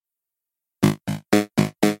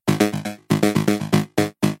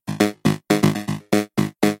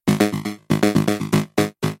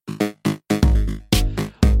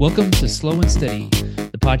Welcome to Slow and Steady,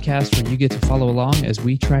 the podcast where you get to follow along as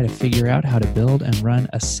we try to figure out how to build and run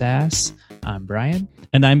a SaaS. I'm Brian.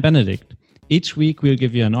 And I'm Benedict. Each week, we'll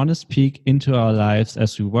give you an honest peek into our lives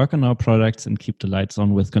as we work on our products and keep the lights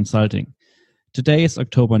on with consulting. Today is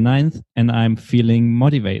October 9th, and I'm feeling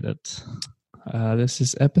motivated. This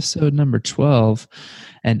is episode number 12,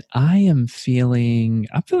 and I'm feeling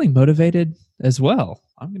motivated as well.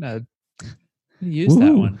 I'm gonna use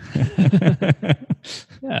that one.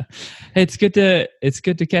 Yeah, hey, it's good to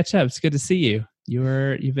catch up. It's good to see you.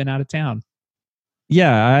 You've been out of town.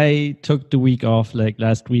 Yeah, I took the week off like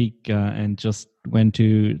last week and just went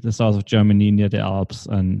to the south of Germany near the Alps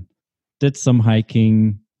and did some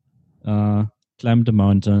hiking, climbed the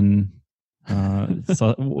mountain,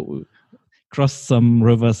 crossed some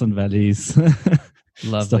rivers and valleys.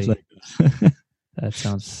 Lovely. Stuff like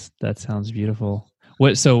that. That sounds beautiful.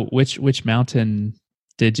 Which mountain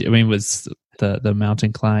did you? I mean, was the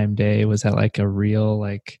mountain climb day? Was that like a real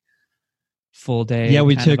full day? Yeah,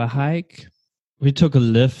 we took a hike. We took a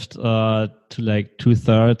lift to like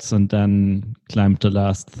 2/3 and then climbed the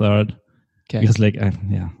last third. Okay. Because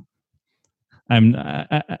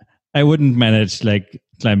I wouldn't manage like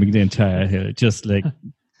climbing the entire hill. Just like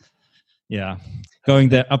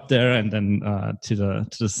going up there and then to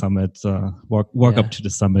the summit. Walk up to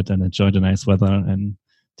the summit and enjoy the nice weather and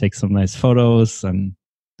take some nice photos. And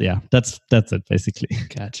that's it basically.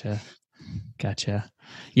 Gotcha.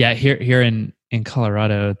 Yeah, here in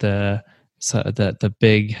Colorado, the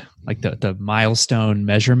big the milestone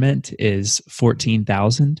measurement is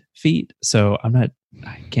 14,000 feet. So I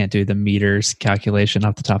can't do the meters calculation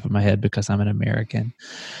off the top of my head because I'm an American.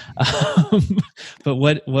 But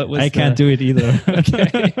what was I can't do it either.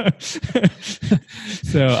 Okay.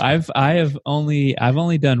 So I've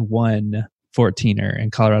only done one 14er in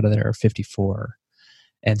Colorado. There are 54,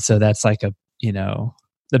 and so that's like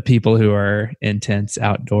the people who are intense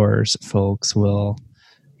outdoors folks will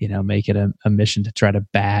make it a mission to try to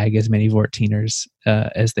bag as many 14ers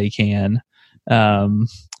as they can.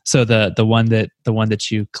 So the one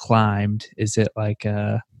that you climbed, is it like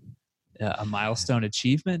a milestone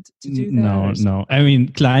achievement to do that? No. I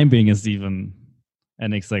mean, climbing is even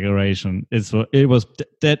an exaggeration. There was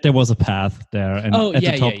a path there, and at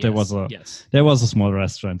the top there was a small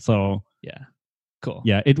restaurant. So yeah, cool.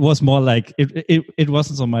 Yeah, it was more like it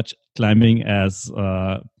wasn't so much climbing as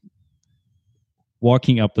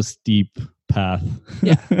walking up a steep path.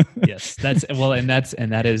 Yeah. Yes.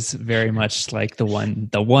 That is very much like the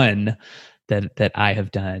one that I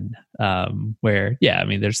have done. Where I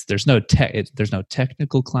mean, there's no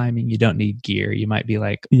technical climbing. You don't need gear. You might be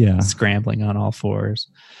scrambling on all fours.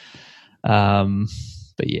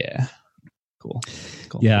 But yeah, cool.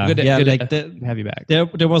 Yeah, good to have you back.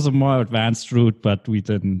 There was a more advanced route, but we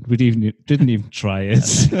didn't even try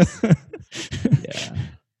it. Yeah.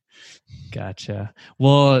 Gotcha.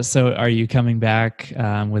 Well, so are you coming back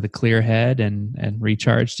with a clear head and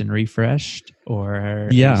recharged and refreshed, or are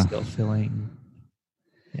you still feeling?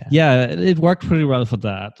 Yeah, it worked pretty well for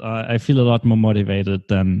that. I feel a lot more motivated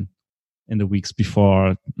than in the weeks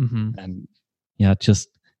before, and just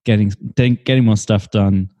getting more stuff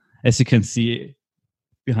done. As you can see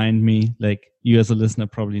behind me, like you as a listener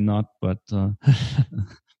probably not, but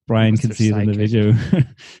Brian can see it in the video.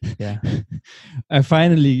 Yeah, I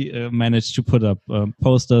finally managed to put up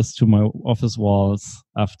posters to my office walls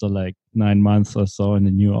after like 9 months or so in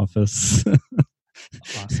the new office.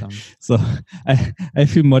 Awesome. So I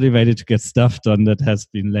feel motivated to get stuff done that has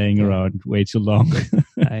been laying around way too long.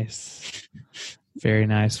 Nice, very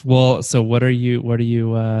nice. Well, so what are you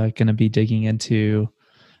going to be digging into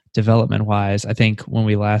development wise? I think when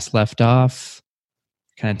we last left off,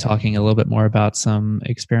 kind of talking a little bit more about some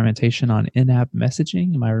experimentation on in-app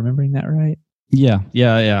messaging. Am I remembering that right? Yeah.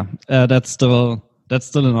 That's still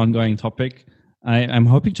an ongoing topic. I'm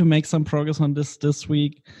hoping to make some progress on this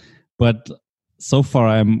week, but so far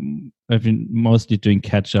I've been mostly doing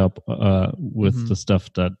catch up with the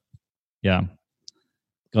stuff that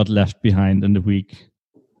got left behind in the week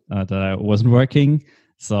that I wasn't working.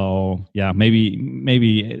 So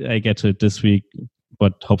maybe I get to it this week,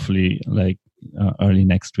 but hopefully early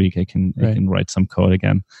next week I can write some code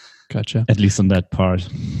again. Gotcha. At least on that part.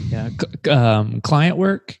 Yeah. Client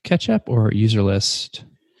work catch up or user list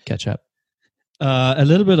catch up? A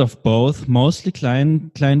little bit of both. Mostly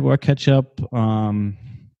client work catch up.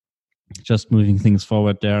 Just moving things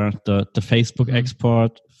forward there. The Facebook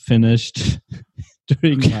export finished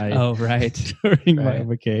during my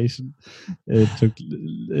vacation.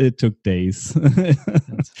 It took days.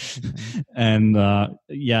 And now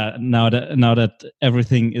that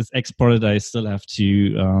everything is exported, I still have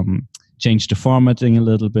to changed the formatting a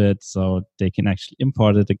little bit so they can actually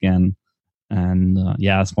import it again. And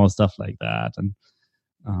small stuff like that. And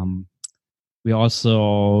we're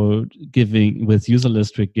also giving, with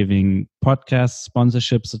Userlist, we're giving podcast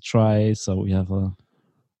sponsorships a try. So we have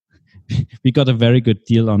we got a very good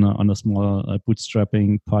deal on a small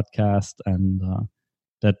bootstrapping podcast, and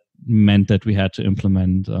that meant that we had to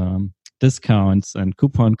implement discounts and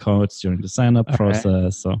coupon codes during the sign-up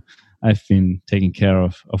process. So I've been taking care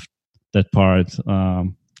of that part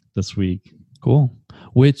this week. Cool.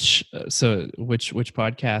 Which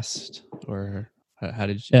podcast, or how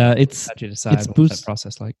did you decide? What was that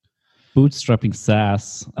process like? Bootstrapping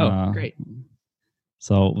SaaS. Great.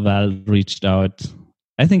 So Val reached out.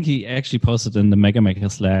 I think he actually posted in the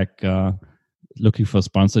Megamaker Slack looking for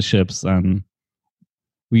sponsorships, and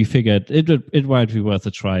we figured it might be worth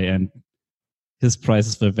a try. And his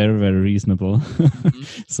prices were very, very reasonable. Mm-hmm.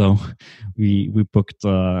 So we booked.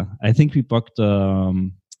 I think we booked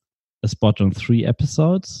a spot on 3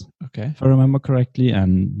 episodes, if I remember correctly.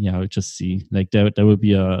 And we just see, like, there will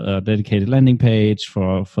be a dedicated landing page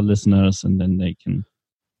for listeners, and then they can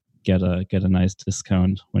get a nice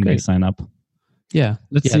discount when they sign up. Yeah,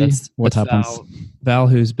 let's see what happens. Val,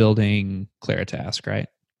 who's building Claritask, right?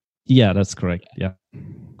 Yeah, that's correct. Yeah,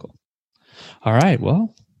 cool. All right,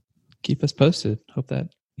 well, keep us posted. Hope that.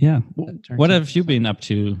 Yeah. What have you been up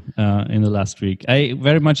to in the last week? I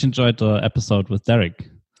very much enjoyed the episode with Derek.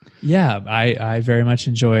 Yeah, I very much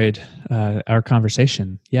enjoyed our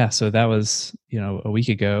conversation. Yeah, so that was a week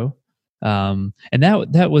ago, and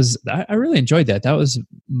that was I really enjoyed that. That was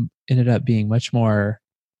ended up being much more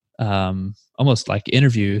almost like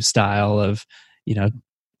interview style of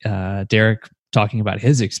Derek talking about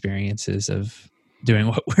his experiences of doing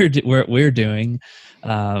what we're doing,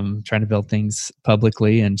 trying to build things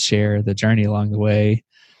publicly and share the journey along the way,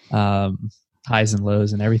 highs and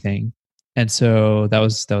lows and everything. And so that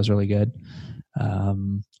was really good.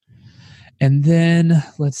 And then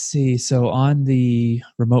let's see. So on the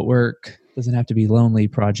remote work doesn't have to be lonely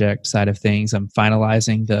project side of things, I'm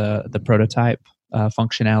finalizing the prototype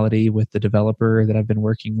functionality with the developer that I've been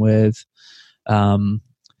working with, and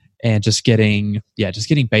just getting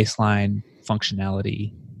baseline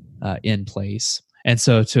functionality in place. And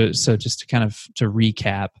so just to kind of to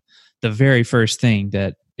recap, the very first thing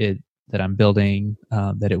that I'm building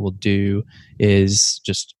that it will do is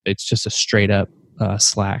it's just a straight up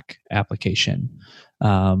Slack application.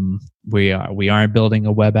 We aren't building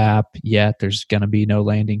a web app yet. There's going to be no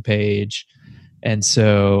landing page, and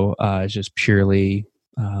so it's just purely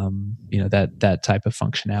that type of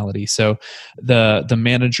functionality. So the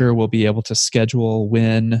manager will be able to schedule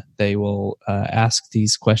when they will ask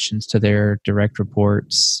these questions to their direct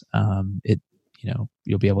reports.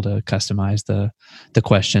 You'll be able to customize the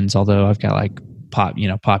questions, although I've got like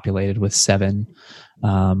populated with 7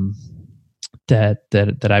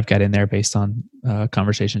 that I've got in there based on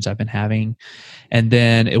conversations I've been having. And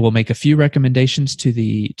then it will make a few recommendations to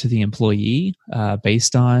the employee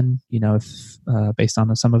based on based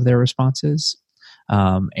on some of their responses,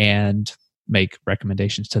 and make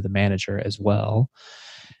recommendations to the manager as well.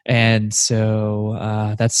 And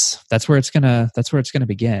so that's where it's gonna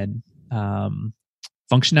begin.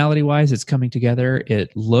 Functionality wise, it's coming together.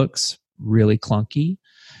 It looks really clunky,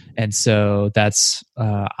 and so that's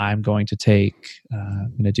I'm going to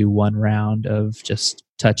do one round of just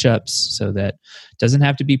touch ups so that it doesn't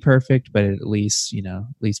have to be perfect, but it at least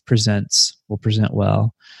will present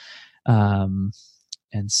well. And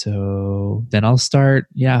so then I'll start.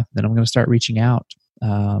 Yeah, then I'm going to start reaching out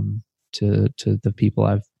to the people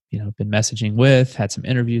I've been messaging with, had some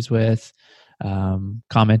interviews with,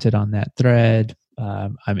 commented on that thread.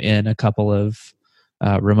 I'm in a couple of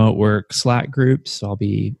remote work Slack groups, so I'll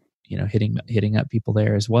be hitting up people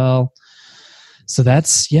there as well. So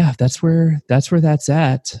that's where that's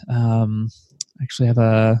at. Actually have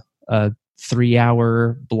a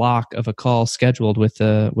 3-hour block of a call scheduled with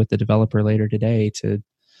the developer later today to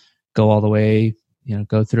go all the way,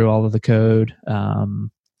 go through all of the code,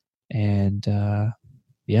 and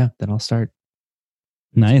then I'll start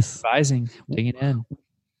advising, digging in.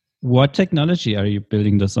 What technology are you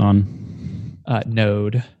building this on?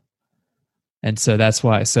 Node. And so that's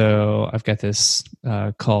why. So I've got this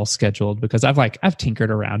call scheduled because I've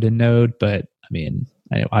tinkered around in Node, but I mean,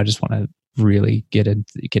 I just want to really get in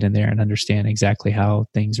there and understand exactly how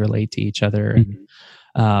things relate to each other. Mm-hmm.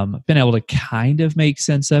 And I've been able to kind of make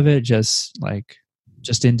sense of it just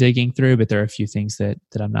in digging through, but there are a few things that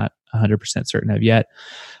I'm not 100% certain of yet.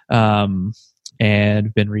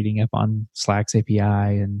 And been reading up on Slack's API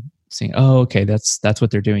and seeing, oh, okay, that's what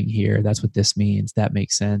they're doing here. That's what this means. That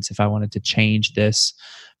makes sense. If I wanted to change this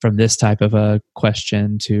from this type of a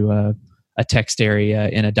question to a text area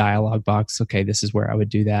in a dialog box, okay, this is where I would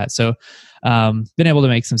do that. So been able to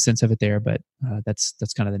make some sense of it there, but that's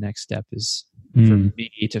kind of the next step is for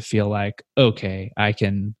me to feel like, okay, I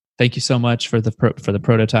can, thank you so much for the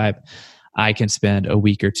prototype. I can spend a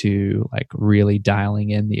week or two like really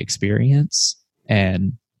dialing in the experience,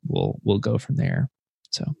 and we'll go from there.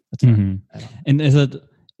 So that's and is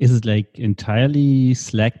it like entirely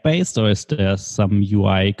Slack based, or is there some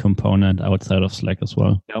UI component outside of Slack as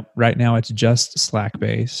well? Nope. Right now it's just Slack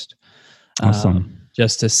based. Awesome.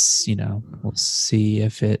 Just to we'll see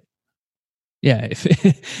if it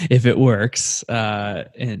if it works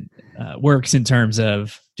and works in terms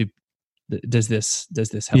of does this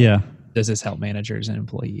help? Yeah. Does this help managers and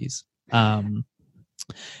employees? And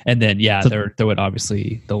then there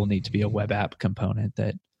will need to be a web app component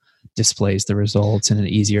that displays the results in an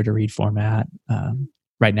easier to read format.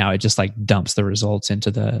 Right now, it just like dumps the results into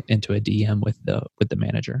a DM with the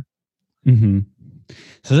manager. Mm-hmm.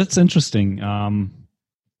 So that's interesting.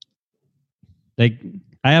 Like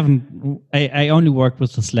I only worked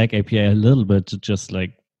with the Slack API a little bit to just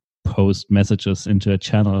like post messages into a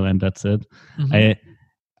channel, and that's it. Mm-hmm.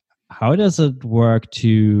 How does it work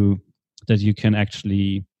that you can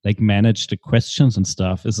actually like manage the questions and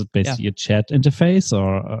stuff? Is it basically a chat interface,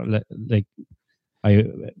 or like are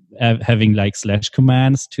you having like /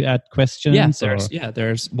 commands to add questions? So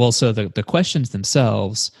the questions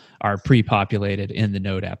themselves are pre-populated in the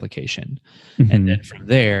Node application. Mm-hmm. And then from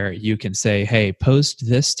there you can say, hey, post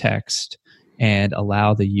this text and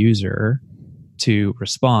allow the user to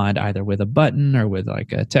respond either with a button or with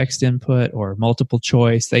like a text input or multiple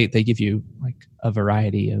choice. They give you like a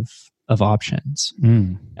variety of options.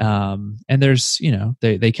 And there's,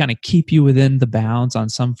 they kind of keep you within the bounds on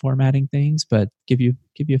some formatting things, but give you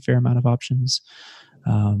a fair amount of options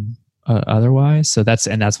otherwise. So that's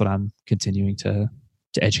what I'm continuing to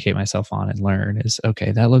educate myself on and learn is,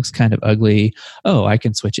 okay, that looks kind of ugly. Oh, I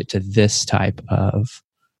can switch it to this type of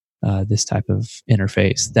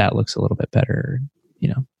interface that looks a little bit better,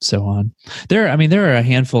 so on. There are a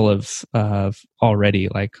handful of already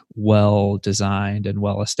like well designed and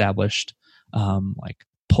well established like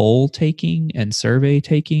poll taking and survey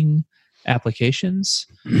taking applications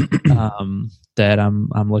that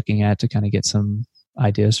I'm looking at to kind of get some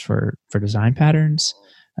ideas for design patterns.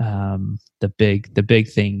 The big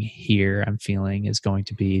thing here I'm feeling is going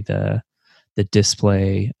to be the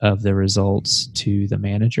display of the results to the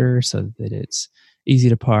manager so that it's easy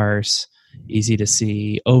to parse, easy to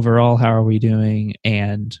see overall how are we doing,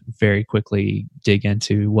 and very quickly dig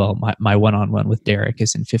into, well, my one-on-one with Derek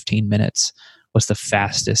is in 15 minutes. What's the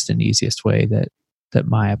fastest and easiest way that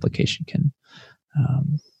my application can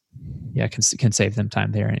save them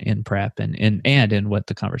time there in prep and in what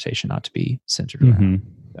the conversation ought to be centered around.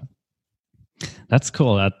 So. That's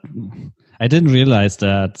cool. I didn't realize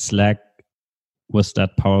that Slack was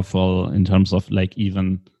that powerful in terms of like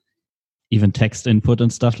even text input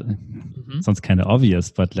and stuff. Mm-hmm. Sounds kind of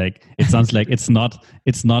obvious, but like it sounds like it's not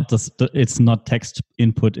text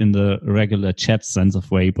input in the regular chat sense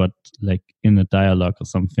of way, but like in a dialogue or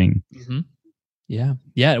something. Mm-hmm. Yeah.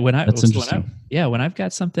 When I've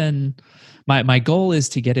got something, my goal is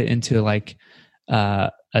to get it into like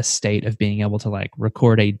a state of being able to like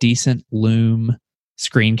record a decent Loom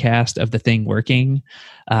screencast of the thing working,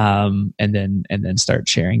 and then start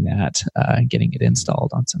sharing that and getting it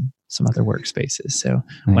installed on some other workspaces. So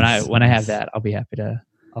nice. when I have that, I'll be happy to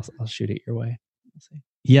I'll shoot it your way. We'll see.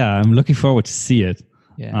 Yeah, I'm looking forward to see it.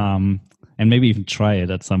 Yeah. And maybe even try it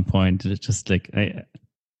at some point. It's just like I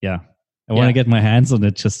want to get my hands on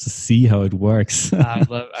it just to see how it works. I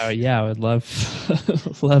would love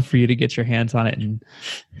for you to get your hands on it and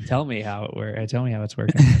tell me how it works. Tell me how it's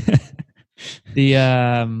working. The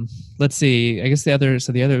let's see. I guess the other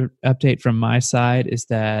update from my side is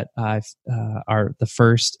that I've the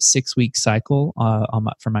first 6-week cycle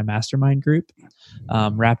for my mastermind group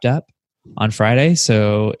wrapped up on Friday.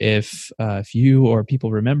 So if you or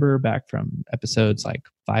people remember back from episodes like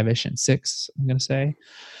 5-ish and 6, I'm going to say,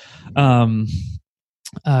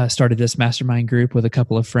 started this mastermind group with a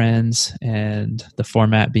couple of friends, and the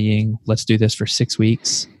format being, let's do this for 6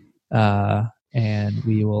 weeks. And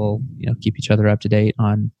we will, keep each other up to date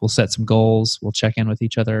we'll set some goals. We'll check in with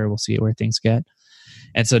each other. We'll see where things get.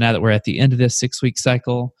 And so now that we're at the end of this 6-week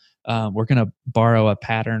cycle, we're going to borrow a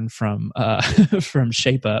pattern from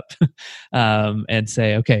ShapeUp and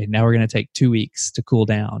say, okay, now we're going to take 2 weeks to cool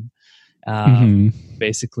down.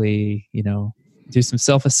 Basically, do some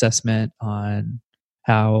self-assessment on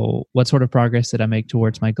what sort of progress did I make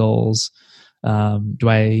towards my goals? Do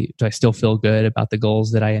I still feel good about the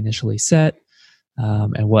goals that I initially set?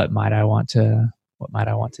 And what might I want to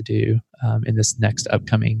do in this next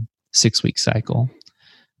upcoming 6-week cycle?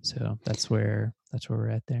 So that's where we're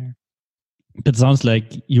at there. It sounds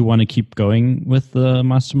like you want to keep going with the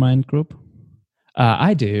mastermind group.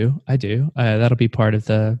 I do. That'll be part of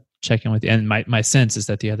the check-in with you. And my sense is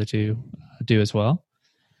that the other two do as well.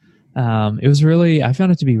 It was really, I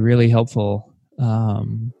found it to be really helpful.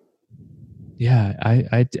 Yeah,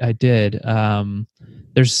 I did. I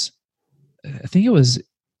think it was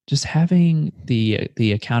just having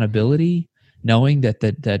the accountability, knowing that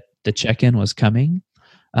the check-in was coming,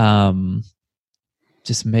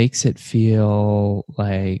 just makes it feel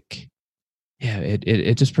like, yeah,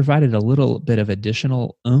 it just provided a little bit of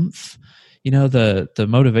additional oomph. The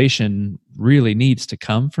motivation really needs to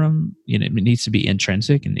come from, it needs to be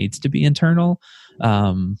intrinsic and needs to be internal.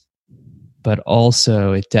 But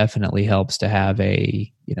also it definitely helps to have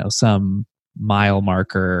some mile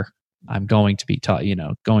marker. I'm going to be taught,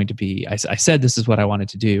 I said this is what I wanted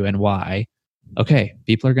to do and why. Okay,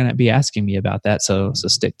 people are going to be asking me about that, so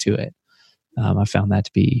stick to it. I found that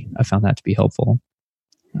to be helpful.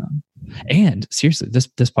 And seriously, this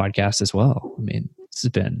podcast as well. I mean, this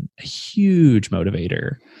has been a huge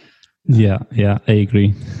motivator. Yeah, I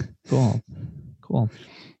agree. Cool.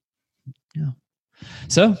 Yeah.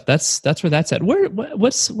 So that's where that's at.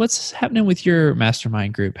 What's happening with your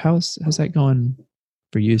mastermind group? How's that going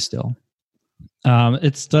for you still?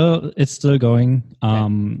 It's still going.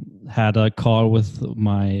 Had a call with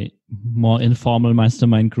my more informal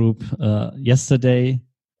mastermind group yesterday.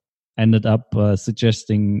 Ended up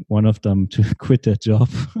suggesting one of them to quit their job.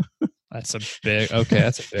 That's a big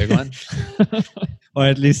one. Or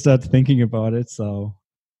at least start thinking about it. So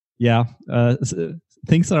yeah,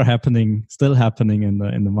 things are still happening in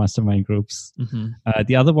the mastermind groups. Mm-hmm.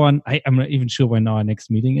 The other one, I'm not even sure when our next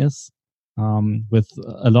meeting is. With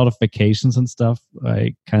a lot of vacations and stuff,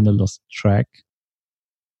 I kind of lost track.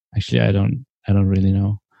 Actually, I don't really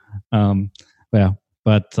know.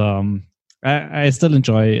 But I still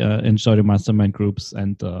enjoy the mastermind groups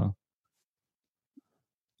and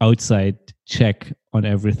outside check on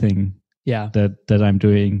everything. Yeah, that I'm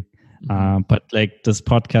doing. Mm-hmm. But like this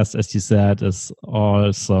podcast, as you said, is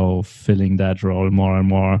also filling that role more and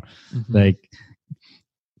more. Mm-hmm. Like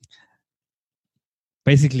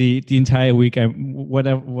basically the entire week,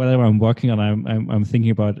 whatever I'm working on, I'm thinking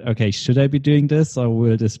about, okay, should I be doing this, or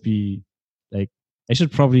will this be like, I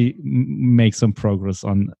should probably make some progress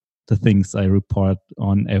on the things I report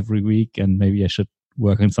on every week, and maybe I should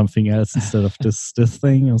work on something else instead of this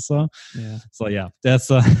thing also. Yeah. So yeah, that's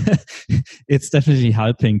it's definitely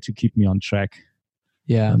helping to keep me on track.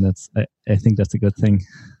 Yeah, and I think that's a good thing.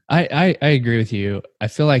 I agree with you. I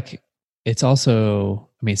feel like it's also,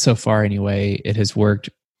 I mean, so far anyway, it has worked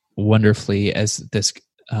wonderfully as this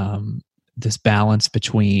balance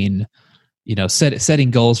between,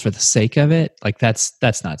 setting goals for the sake of it. Like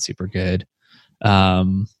that's not super good.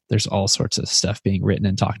 There's all sorts of stuff being written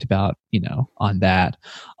and talked about, on that.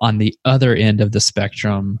 On the other end of the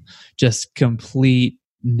spectrum, just complete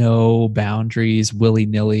no boundaries,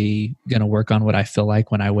 willy-nilly, gonna work on what I feel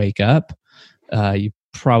like when I wake up. You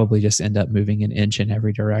probably just end up moving an inch in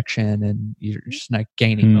every direction, and you're just not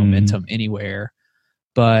gaining momentum anywhere.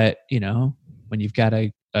 But when you've got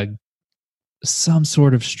a some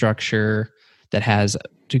sort of structure that has a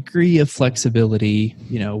degree of flexibility,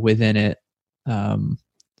 within it,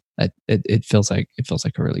 it feels like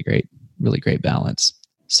a really great balance.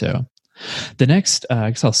 So the next,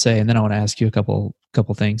 I guess I'll say, and then I want to ask you a couple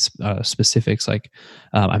things, specifics. Like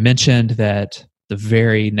I mentioned that the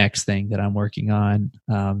very next thing that I'm working on,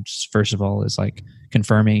 just first of all, is like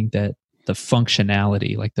confirming that the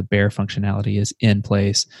functionality, like the bare functionality, is in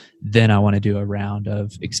place. Then I want to do a round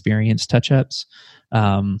of experience touch-ups.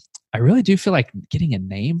 I really do feel like getting a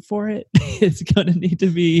name for it is going to need to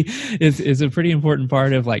be is a pretty important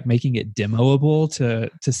part of like making it demoable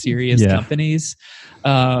to serious companies.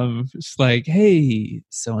 It's like, hey,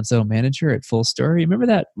 so-and-so manager at Full Story. Remember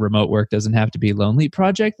that remote work doesn't have to be lonely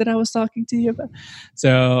project that I was talking to you about?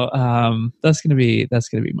 So that's gonna be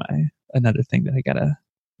my another thing that I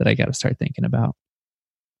gotta start thinking about.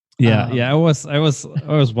 Yeah, I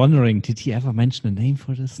was wondering, did he ever mention a name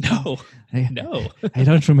for this? No. I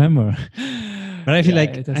don't remember. But I feel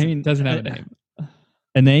like it doesn't have a name.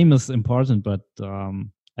 A name is important, but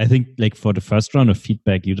I think like for the first round of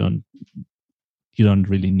feedback, you don't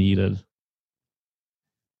really need it.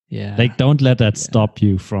 Yeah. Like don't let that stop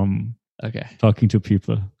you from talking to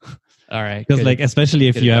people. All right. Because like, especially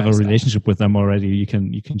if you have a relationship with them already, you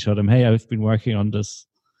can show them, hey, I've been working on this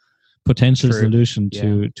potential solution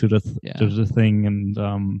to the thing.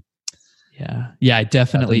 And yeah, I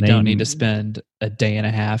definitely don't need to spend a day and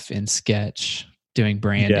a half in Sketch doing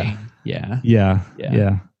branding.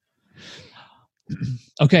 Yeah.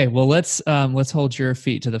 Okay, well let's hold your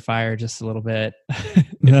feet to the fire just a little bit.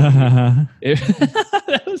 That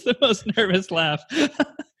was the most nervous laugh.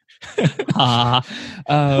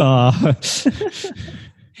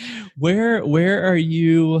 Where are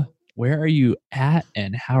you at,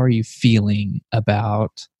 and how are you feeling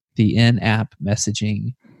about the in-app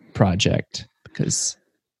messaging project? Because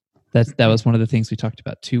that was one of the things we talked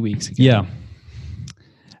about 2 weeks ago. Yeah.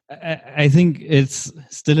 I think it's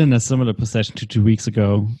still in a similar position to 2 weeks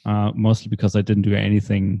ago, mostly because I didn't do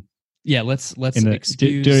anything. Yeah, let's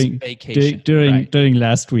excuse vacation during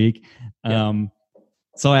last week.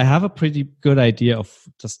 So I have a pretty good idea of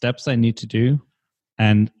the steps I need to do,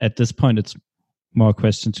 and at this point, it's more a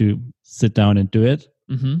question to sit down and do it.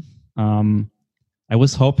 Mm-hmm. I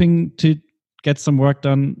was hoping to get some work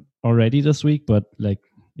done already this week, but I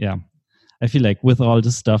feel like with all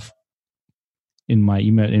this stuff in my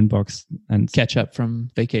email inbox and catch up from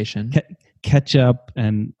vacation, catch up,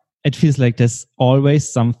 and it feels like there's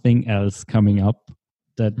always something else coming up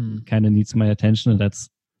that kind of needs my attention, and that's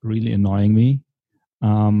really annoying me.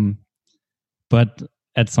 But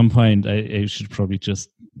at some point I should probably just,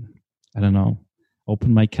 I don't know,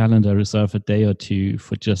 open my calendar, reserve a day or two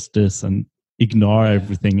for just this and ignore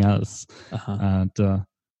everything else. And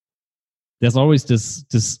there's always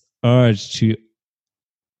this urge to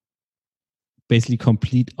basically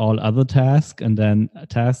complete all other tasks and then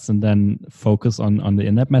focus on the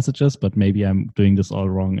in-app messages. But maybe I'm doing this all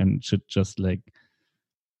wrong and should just like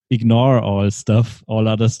ignore all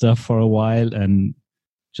other stuff for a while and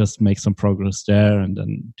just make some progress there and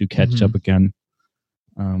then do catch up again.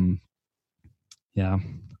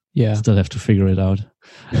 Still have to figure it out.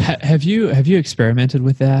 Have you experimented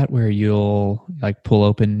with that, where you'll like pull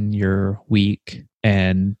open your week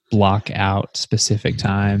and block out specific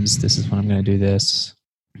times? This is when I'm going to do this.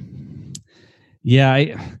 Yeah,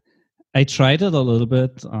 I tried it a little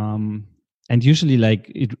bit, and usually like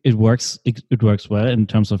it works. It works well in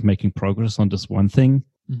terms of making progress on this one thing.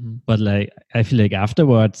 Mm-hmm. But like I feel like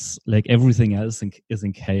afterwards, like everything else is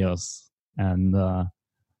in chaos, and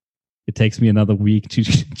it takes me another week to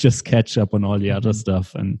just catch up on all the other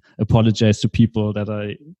stuff and apologize to people that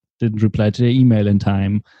I didn't reply to their email in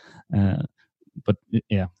time. But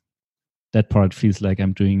yeah, that part feels like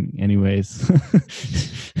I'm doing anyways,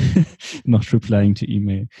 not replying to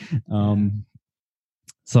email.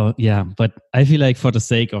 So yeah, but I feel like for the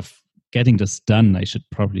sake of getting this done, I should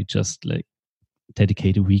probably just like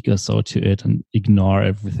dedicate a week or so to it and ignore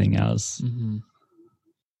everything else. Mm-hmm.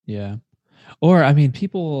 Yeah. Or, I mean,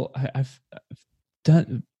 people, I've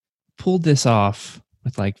pulled this off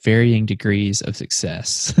with like varying degrees of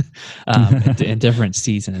success in different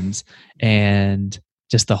seasons. And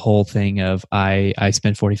just the whole thing of I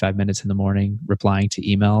spend 45 minutes in the morning replying to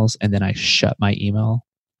emails, and then I shut my email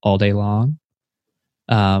all day long,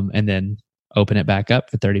 and then open it back up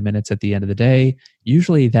for 30 minutes at the end of the day.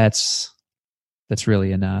 Usually that's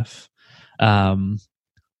really enough.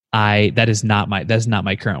 That's not my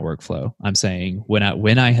current workflow. I'm saying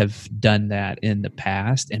when I have done that in the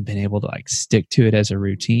past and been able to like stick to it as a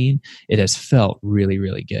routine, it has felt really,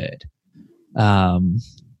 really good. And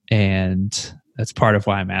that's part of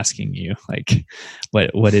why I'm asking you, like,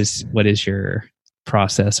 what is your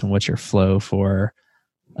process and what's your flow for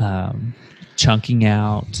chunking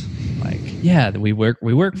out? Like, we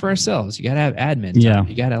work for ourselves. You got to have admin time.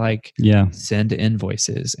 You got to send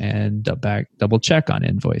invoices and double check on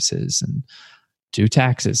invoices and do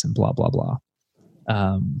taxes and blah blah blah.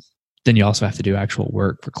 Then you also have to do actual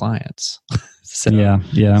work for clients. So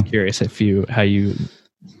I'm curious how you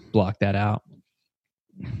block that out.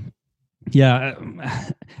 Yeah,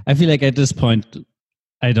 I feel like at this point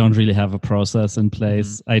I don't really have a process in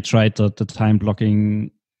place. I tried the time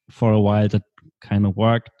blocking for a while. That kind of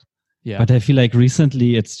worked. Yeah. But I feel like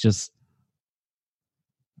recently it's just,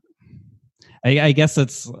 I guess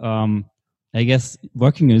it's, I guess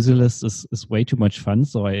working as a list is way too much fun.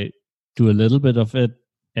 So I do a little bit of it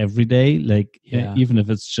every day. Like even if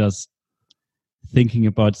it's just thinking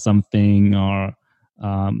about something or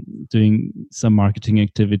doing some marketing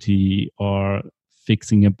activity or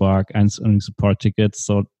fixing a bug, answering support tickets.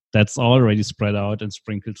 So that's already spread out and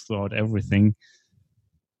sprinkled throughout everything.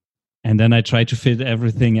 And then I try to fit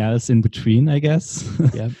everything else in between, I guess.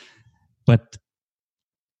 Yeah. But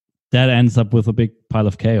that ends up with a big pile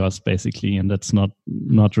of chaos, basically, and that's not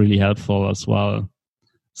really helpful as well.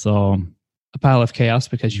 So a pile of chaos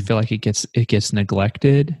because you feel like it gets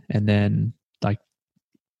neglected, and then like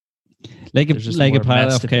a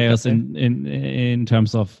pile of chaos in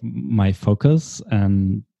terms of my focus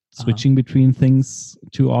and switching between things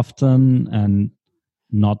too often, and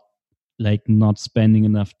not spending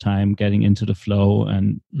enough time getting into the flow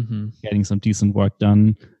and getting some decent work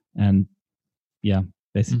done, and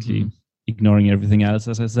basically ignoring everything else,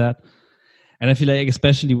 as I said. And I feel like,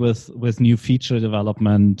 especially with new feature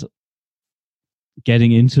development,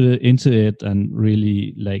 getting into it and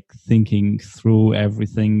really like thinking through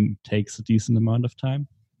everything takes a decent amount of time.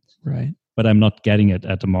 Right. But I'm not getting it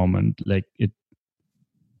at the moment. Like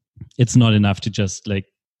it's not enough to just like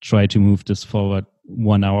try to move this forward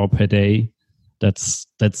 1 hour per day. That's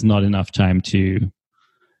not enough time to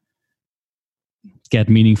get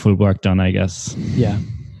meaningful work done, I guess. Yeah.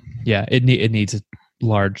 It needs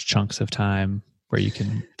large chunks of time where you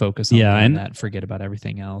can focus on that, forget about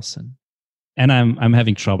everything else, and I'm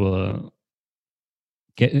having trouble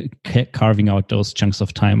carving out those chunks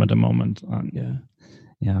of time at the moment.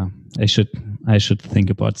 I should think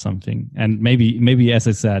about something, and maybe as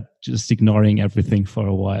I said, just ignoring everything for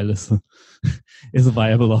a while is a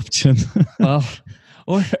viable option. Well,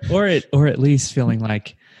 or at least feeling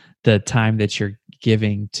like the time that you're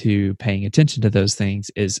giving to paying attention to those things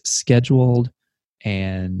is scheduled,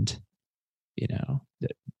 and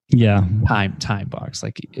time box.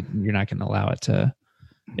 Like you're not going to allow it to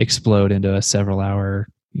explode into a several hour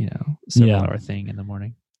thing in the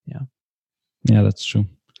morning. Yeah, that's true.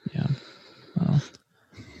 Yeah. Well,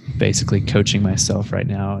 basically coaching myself right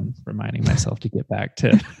now and reminding myself to get back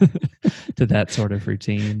to to that sort of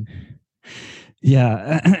routine.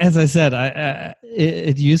 Yeah, as I said,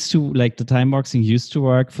 it used to, like, the time boxing used to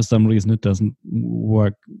work. For some reason, it doesn't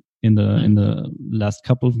work in the last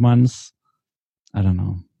couple of months. I don't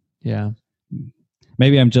know. Yeah,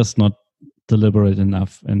 maybe I'm just not deliberate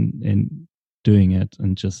enough in doing it,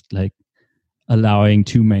 and just like allowing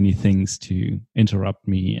too many things to interrupt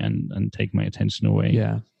me and take my attention away.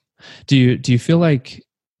 Yeah. Do you feel like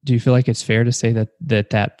it's fair to say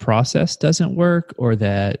that process doesn't work, or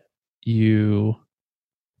that you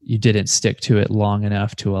didn't stick to it long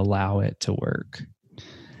enough to allow it to work?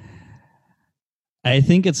 I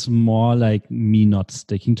think it's more like me not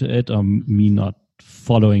sticking to it, or me not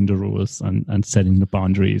following the rules and setting the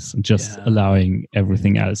boundaries, and just allowing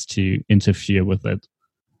everything else to interfere with it.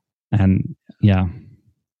 And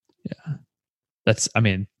that's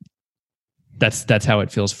how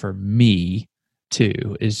it feels for me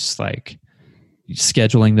too, is just like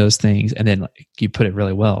scheduling those things, and then, like, you put it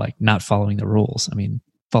really well, like not following the rules. I mean,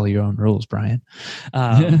 follow your own rules, Brian.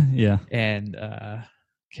 And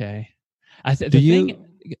okay,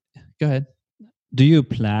 go ahead. Do you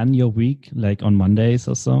plan your week like on Mondays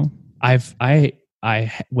or so?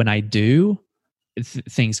 When I do,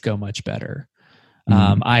 things go much better.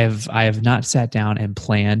 I have not sat down and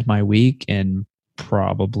planned my week in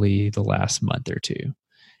probably the last month or two.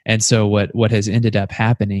 And so what has ended up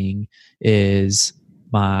happening is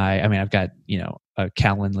I've got, a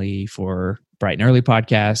Calendly for Bright and Early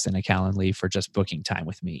podcast and a Calendly for just booking time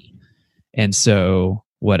with me. And so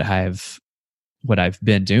what I've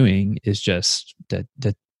been doing is just that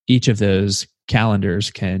each of those calendars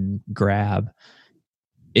can grab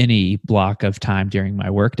any block of time during my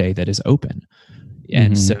workday that is open.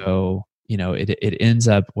 And so, it ends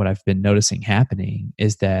up, what I've been noticing happening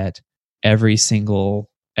is that every single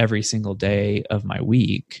day of my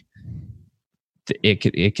week,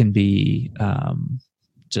 it can be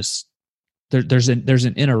just there's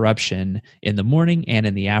an interruption in the morning and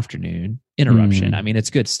in the afternoon. Interruption. I mean, it's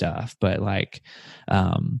good stuff, but like,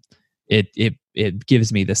 it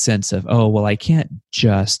gives me the sense of, oh, well, I can't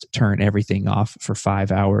just turn everything off for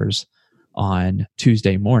 5 hours on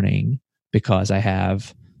Tuesday morning, because I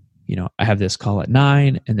have this call at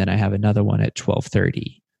 9, and then I have another one at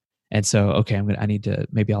 12:30. And so, okay,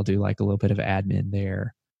 maybe I'll do like a little bit of admin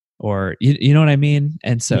there, or you know what I mean?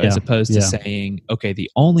 And so, as opposed to saying, okay, the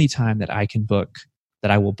only time that I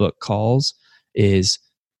will book calls is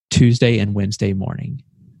Tuesday and Wednesday morning,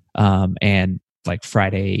 and like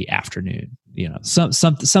Friday afternoon,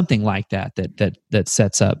 something like that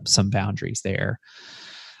sets up some boundaries there.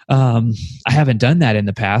 I haven't done that in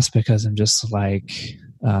the past because I'm just like,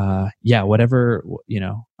 whatever,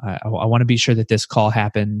 I want to be sure that this call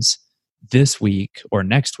happens this week or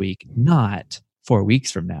next week, not 4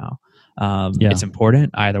 weeks from now. It's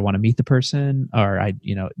important. I either want to meet the person, or it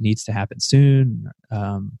needs to happen soon.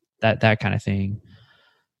 That kind of thing.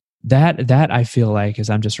 That I feel like, as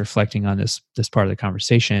I'm just reflecting on this part of the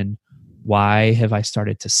conversation, why have I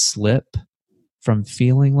started to slip from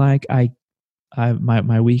feeling like I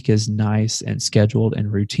my week is nice and scheduled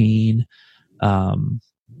and routine.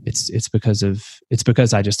 It's because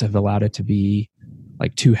I just have allowed it to be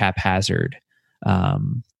like too haphazard,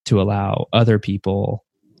 to allow other people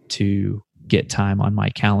to get time on my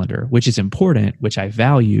calendar, which is important, which I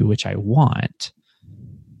value, which I want,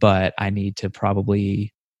 but I need to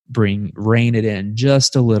probably rein it in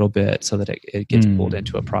just a little bit so that it gets pulled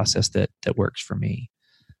into a process that works for me,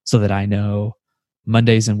 so that I know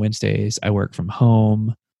Mondays and Wednesdays I work from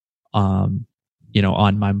home, on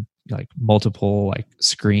my like multiple like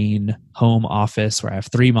screen home office where I have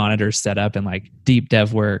 3 monitors set up and like deep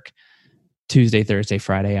dev work. Tuesday, Thursday,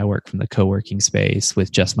 Friday, I work from the co-working space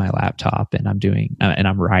with just my laptop, and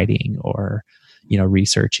I'm writing or,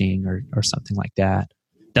 researching or something like that.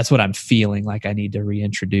 That's what I'm feeling like I need to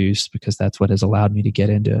reintroduce, because that's what has allowed me to get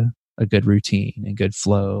into a good routine and good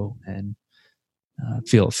flow and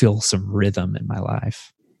feel some rhythm in my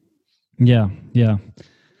life. Yeah.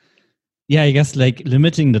 I guess like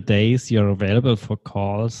limiting the days you're available for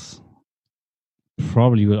calls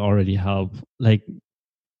probably will already help. Like,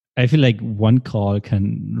 I feel like one call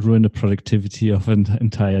can ruin the productivity of an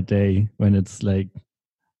entire day when it's like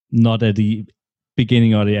not at the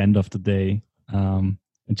beginning or the end of the day, and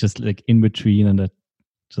just like in between, and that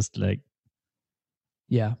just like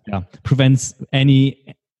prevents any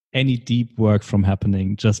deep work from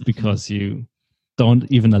happening just because you don't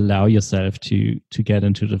even allow yourself to get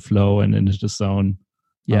into the flow and into the zone,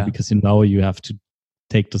 because you have to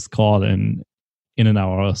take this call in an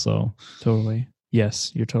hour or so. Totally.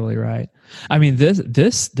 Yes, you're totally right. I mean,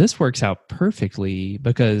 this works out perfectly,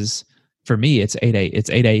 because for me, it's 8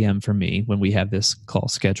 a.m. for me when we have this call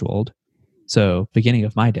scheduled. So beginning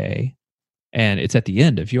of my day, and it's at the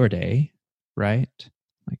end of your day, right?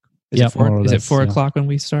 Like, is it 4 o'clock when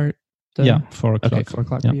we start? 4 o'clock. Okay, 4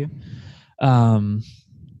 o'clock for you.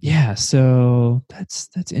 So that's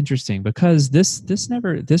interesting, because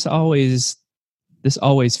this always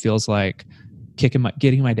feels like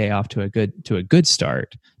getting my day off to a good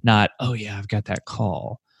start, not, oh yeah, I've got that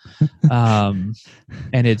call. And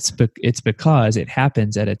it's because it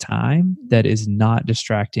happens at a time that is not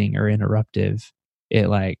distracting or interruptive. It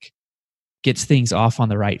like gets things off on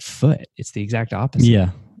the right foot. It's the exact opposite.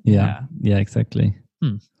 Yeah, exactly.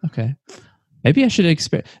 Okay. Maybe I should I was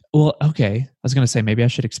going to say, maybe I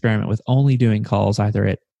should experiment with only doing calls either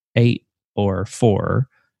at 8 or 4,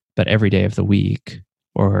 but every day of the week,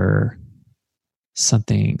 or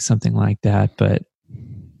something like that. But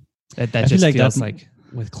that just like feels like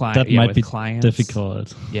with clients, that might be clients, difficult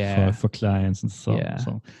for clients and so. Yeah.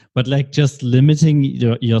 So, but like just limiting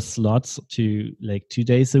your slots to like 2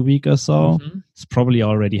 days a week or so is probably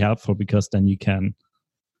already helpful, because then you can,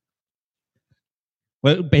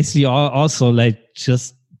 well, basically also like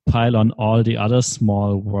just pile on all the other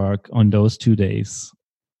small work on those 2 days.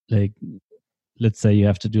 Like, let's say you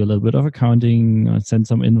have to do a little bit of accounting or send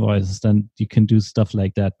some invoices, then you can do stuff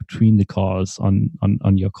like that between the calls on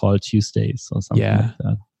your call Tuesdays or something like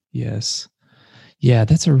that. Yes. Yeah,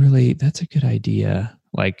 that's a good idea.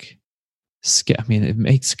 Like, I mean,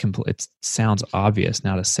 it sounds obvious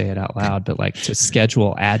now to say it out loud, but like to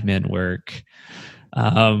schedule admin work,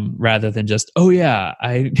 rather than just, oh yeah,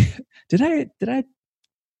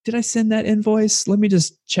 did I send that invoice? Let me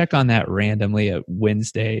just check on that randomly at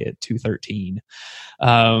Wednesday at 2:13,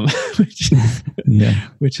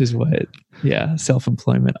 which is what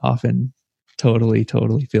self-employment often totally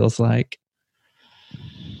feels like.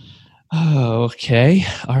 Oh, okay,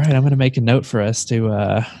 all right. I'm going to make a note for us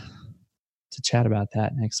to chat about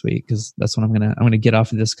that next week, because that's what I'm gonna get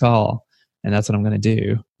off of this call. And that's what I'm going to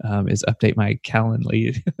do, is update my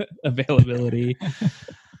Calendly availability.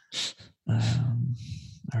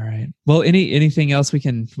 All right. Well, anything else we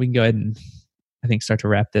can go ahead and, I think, start to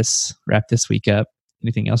wrap this week up.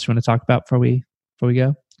 Anything else you want to talk about before we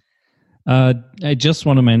go? I just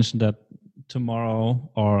want to mention that tomorrow,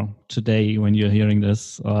 or today when you're hearing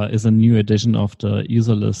this, is a new edition of the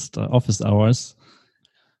user list office hours.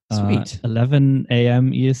 Sweet. 11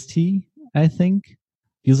 a.m. EST, I think.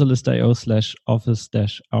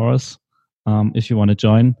 userlist.io/office-hours, if you want to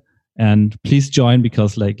join. And please join,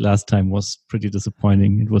 because like last time was pretty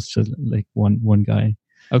disappointing. It was just like one guy.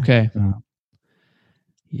 Okay.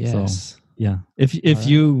 Yes. So, yeah. If right.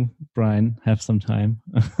 You, Brian, have some time,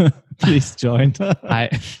 please join.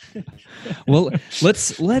 Well,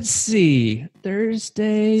 let's see.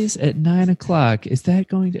 Thursdays at 9 o'clock. Is that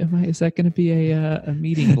going to be a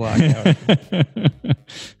meeting block hour?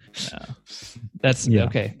 No. That's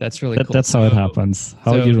okay. That's really cool. That's how it happens.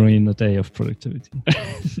 How you ruin a day of productivity. No.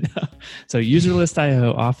 So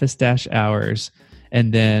userlist.io office-hours,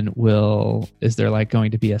 and then is there like going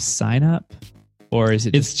to be a sign up or is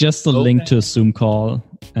it? It's just a link to a Zoom call,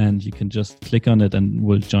 and you can just click on it, and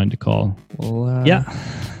we'll join the call. Well, yeah.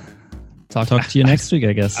 Talk to you next week,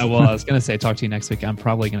 I guess. I was going to say talk to you next week. I'm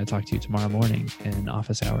probably going to talk to you tomorrow morning in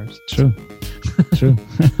office hours. True. True.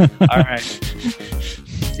 All right.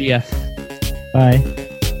 See ya. Bye.